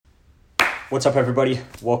What's up, everybody?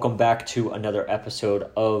 Welcome back to another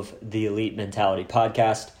episode of the Elite Mentality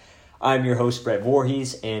Podcast. I'm your host, Brett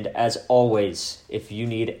Voorhees, and as always, if you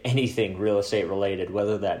need anything real estate related,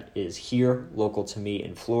 whether that is here, local to me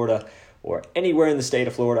in Florida, or anywhere in the state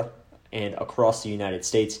of Florida and across the United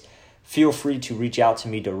States, feel free to reach out to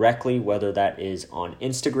me directly, whether that is on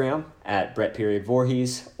Instagram at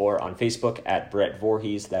Brett.Voorhees or on Facebook at Brett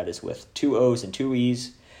Voorhees. That is with 2 O's and 2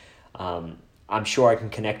 E's. I'm sure I can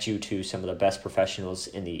connect you to some of the best professionals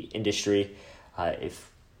in the industry if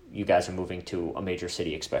you guys are moving to a major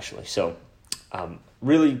city especially. So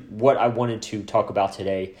really what I wanted to talk about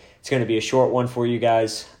today, it's going to be a short one for you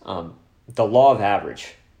guys. The law of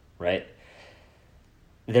average, right?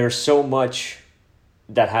 There's so much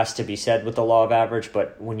that has to be said with the law of average,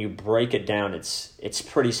 but when you break it down, it's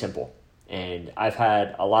pretty simple. And I've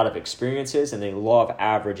had a lot of experiences, and the law of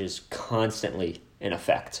average is constantly in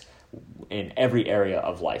effect in every area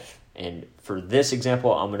of life. And for this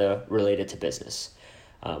example, I'm going to relate it to business.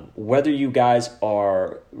 Whether you guys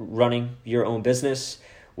are running your own business,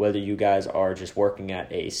 whether you guys are just working at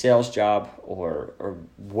a sales job or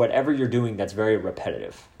whatever you're doing that's very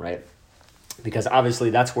repetitive, right? Because obviously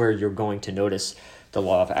that's where you're going to notice the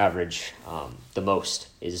law of average the most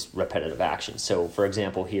is repetitive action. So for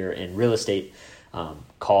example, here in real estate,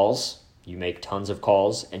 calls, you make tons of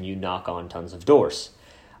calls and you knock on tons of doors.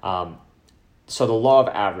 So the law of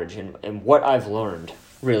average and what I've learned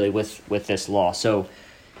really with this law. So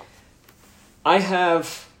I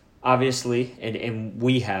have obviously, and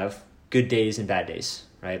we have good days and bad days,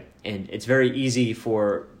 right? And it's very easy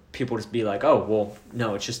for people to be like, oh, well,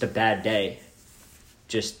 no, it's just a bad day.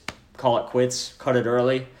 Just call it quits, cut it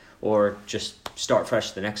early, or just start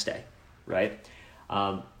fresh the next day, right?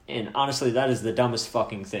 And honestly, that is the dumbest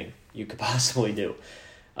fucking thing you could possibly do.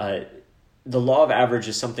 The law of average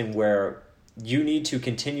is something where you need to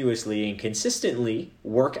continuously and consistently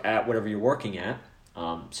work at whatever you're working at.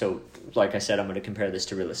 So like I said, I'm going to compare this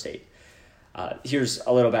to real estate. Here's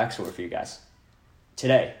a little backstory for you guys.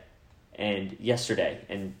 Today and yesterday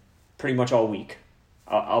and pretty much all week,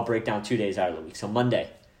 I'll break down 2 days out of the week. So Monday,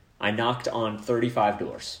 I knocked on 35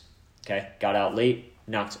 doors. Okay, got out late,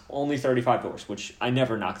 knocked only 35 doors, which I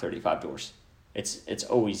never knock 35 doors. It's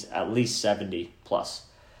always at least 70 plus.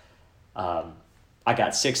 I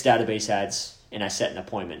got 6 database ads, and I set an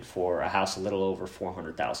appointment for a house a little over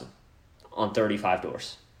 $400,000 on 35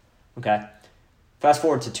 doors. Okay, fast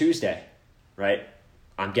forward to Tuesday, right?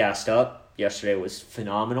 I'm gassed up. Yesterday was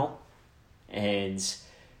phenomenal, and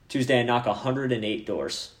Tuesday I knock 108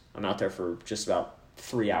 doors. I'm out there for just about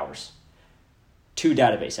 3 hours. 2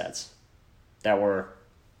 database ads that were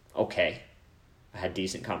okay. I had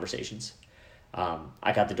decent conversations.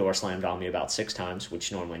 I got the door slammed on me about 6 times,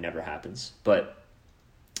 which normally never happens. But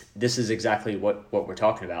this is exactly what we're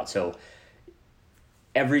talking about. So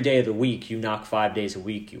every day of the week, you knock 5 days a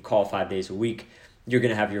week, you call 5 days a week, you're going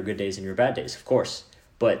to have your good days and your bad days, of course.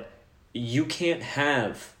 But you can't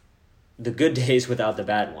have the good days without the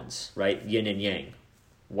bad ones, right? Yin and yang,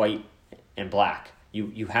 white and black.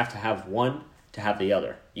 You have to have one to have the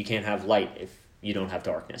other. You can't have light if you don't have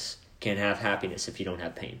darkness. You can't have happiness if you don't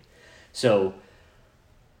have pain. So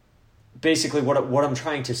basically what I'm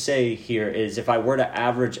trying to say here is if I were to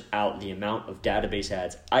average out the amount of database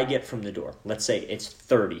ads I get from the door, let's say it's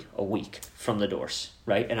 30 a week from the doors,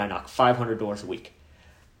 right? And I knock 500 doors a week.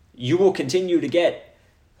 You will continue to get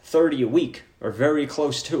 30 a week or very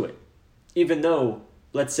close to it. Even though,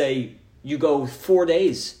 let's say you go 4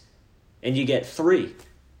 days and you get 3,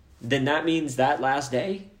 then that means that last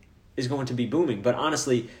day is going to be booming. But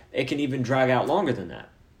honestly, it can even drag out longer than that.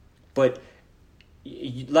 But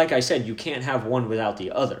like I said, you can't have one without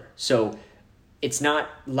the other. So it's not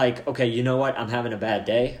like, okay, you know what? I'm having a bad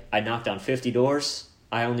day. I knocked on 50 doors.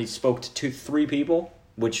 I only spoke to 3 people,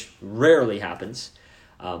 which rarely happens.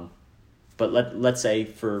 But let's say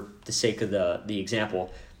for the sake of the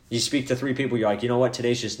example, you speak to 3 people. You're like, you know what?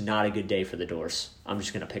 Today's just not a good day for the doors. I'm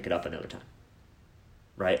just going to pick it up another time.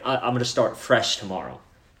 Right? I'm going to start fresh tomorrow.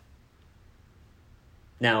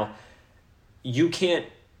 Now, you can't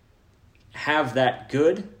have that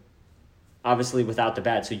good, obviously, without the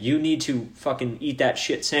bad. So you need to fucking eat that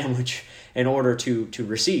shit sandwich in order to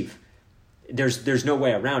receive. There's no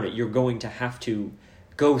way around it. You're going to have to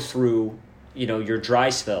go through, your dry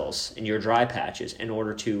spells and your dry patches in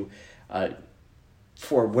order to,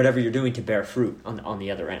 for whatever you're doing to bear fruit on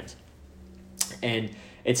the other end. And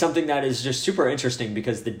it's something that is just super interesting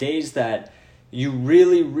because the days that you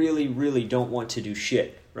really, really, really don't want to do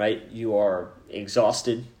shit, right? You are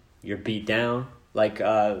exhausted. You're beat down. Like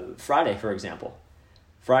Friday, for example.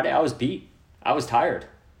 Friday, I was beat. I was tired.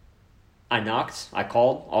 I knocked. I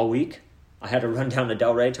called all week. I had to run down to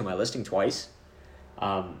Delray to my listing twice.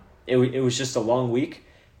 It was just a long week,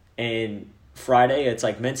 and Friday, it's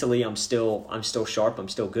like mentally I'm still sharp, I'm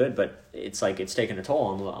still good, but it's like it's taking a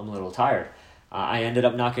toll. I'm a little tired. I ended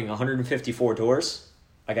up knocking 154 doors.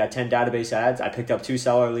 I got 10 database ads. I picked up 2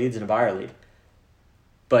 seller leads and a buyer lead.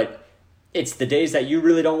 But it's the days that you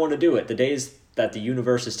really don't want to do it, the days that the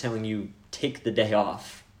universe is telling you, take the day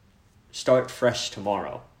off. Start fresh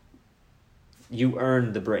tomorrow. You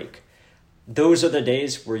earn the break. Those are the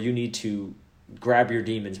days where you need to grab your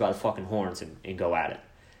demons by the fucking horns and go at it.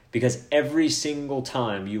 Because every single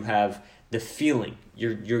time you have the feeling,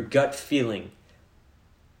 your gut feeling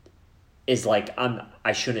is like,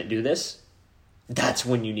 I shouldn't do this, that's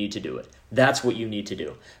when you need to do it. That's what you need to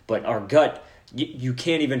do. But our gut, you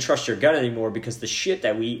can't even trust your gut anymore because the shit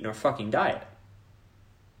that we eat in our fucking diet.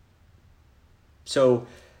 So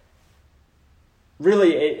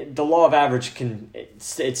really, the law of average it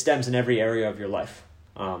stems in every area of your life.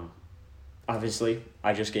 Obviously,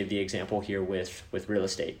 I just gave the example here with real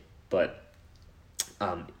estate, but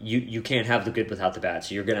you can't have the good without the bad.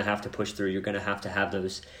 So you're going to have to push through. You're going to have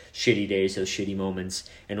those shitty days, those shitty moments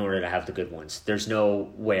in order to have the good ones. There's no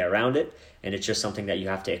way around it, and it's just something that you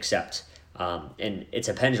have to accept. And it's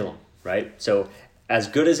a pendulum, right? So as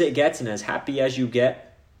good as it gets and as happy as you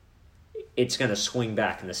get, it's going to swing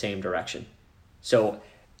back in the same direction. So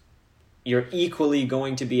you're equally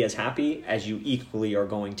going to be as happy as you equally are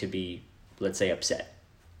going to be, let's say, upset.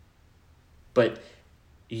 But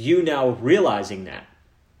you now realizing that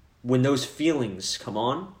when those feelings come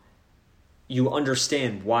on, you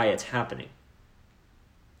understand why it's happening.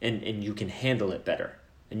 And you can handle it better.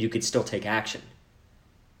 And you can still take action.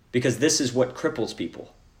 Because this is what cripples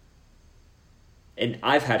people. And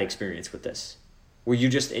I've had experience with this, where you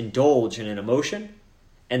just indulge in an emotion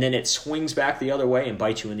and then it swings back the other way and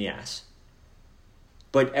bites you in the ass.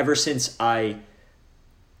 But ever since I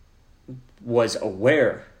was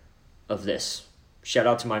aware of this, shout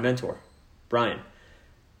out to my mentor, Brian.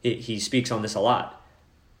 He speaks on this a lot.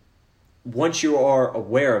 Once you are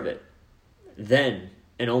aware of it, then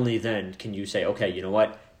and only then can you say, okay, you know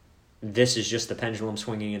what? This is just the pendulum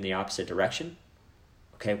swinging in the opposite direction.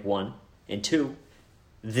 Okay, 1. And 2,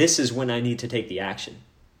 this is when I need to take the action.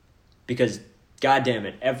 Because, God damn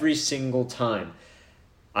it, every single time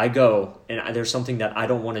I go and there's something that I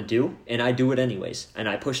don't want to do, and I do it anyways, and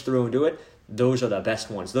I push through and do it, those are the best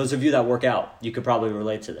ones. Those of you that work out, you could probably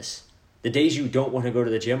relate to this. The days you don't want to go to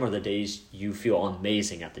the gym are the days you feel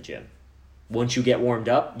amazing at the gym. Once you get warmed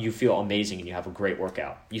up, you feel amazing and you have a great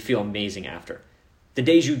workout. You feel amazing after. The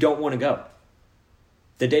days you don't want to go.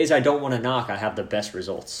 The days I don't want to knock, I have the best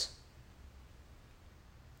results.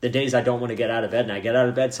 The days I don't want to get out of bed and I get out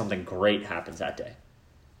of bed, something great happens that day.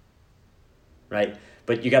 Right?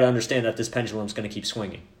 But you got to understand that this pendulum's going to keep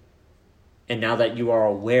swinging. And now that you are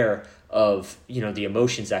aware of, the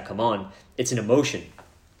emotions that come on, it's an emotion.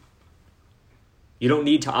 You don't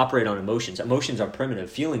need to operate on emotions. Emotions are primitive.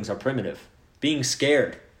 Feelings are primitive. Being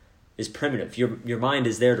scared is primitive. Your mind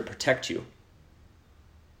is there to protect you.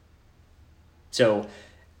 So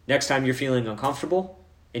next time you're feeling uncomfortable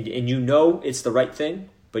and you know it's the right thing,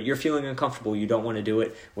 but you're feeling uncomfortable, you don't want to do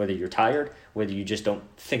it, whether you're tired, whether you just don't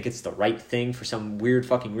think it's the right thing for some weird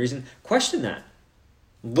fucking reason, question that.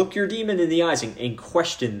 Look your demon in the eyes and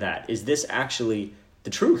question that. Is this actually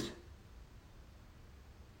the truth?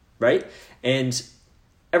 Right? And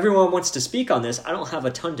everyone wants to speak on this. I don't have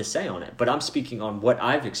a ton to say on it, but I'm speaking on what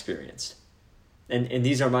I've experienced. And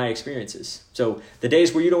these are my experiences. So the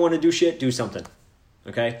days where you don't want to do shit, do something.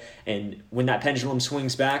 Okay? And when that pendulum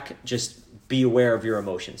swings back, just be aware of your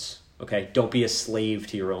emotions. Okay? Don't be a slave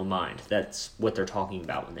to your own mind. That's what they're talking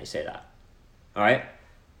about when they say that. All right?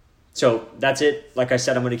 So that's it. Like I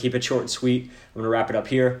said, I'm going to keep it short and sweet. I'm going to wrap it up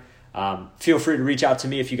here. Feel free to reach out to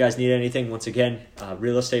me if you guys need anything. Once again,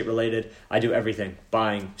 real estate related. I do everything.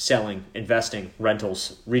 Buying, selling, investing,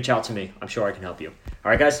 rentals. Reach out to me. I'm sure I can help you.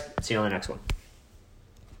 All right, guys. See you on the next one.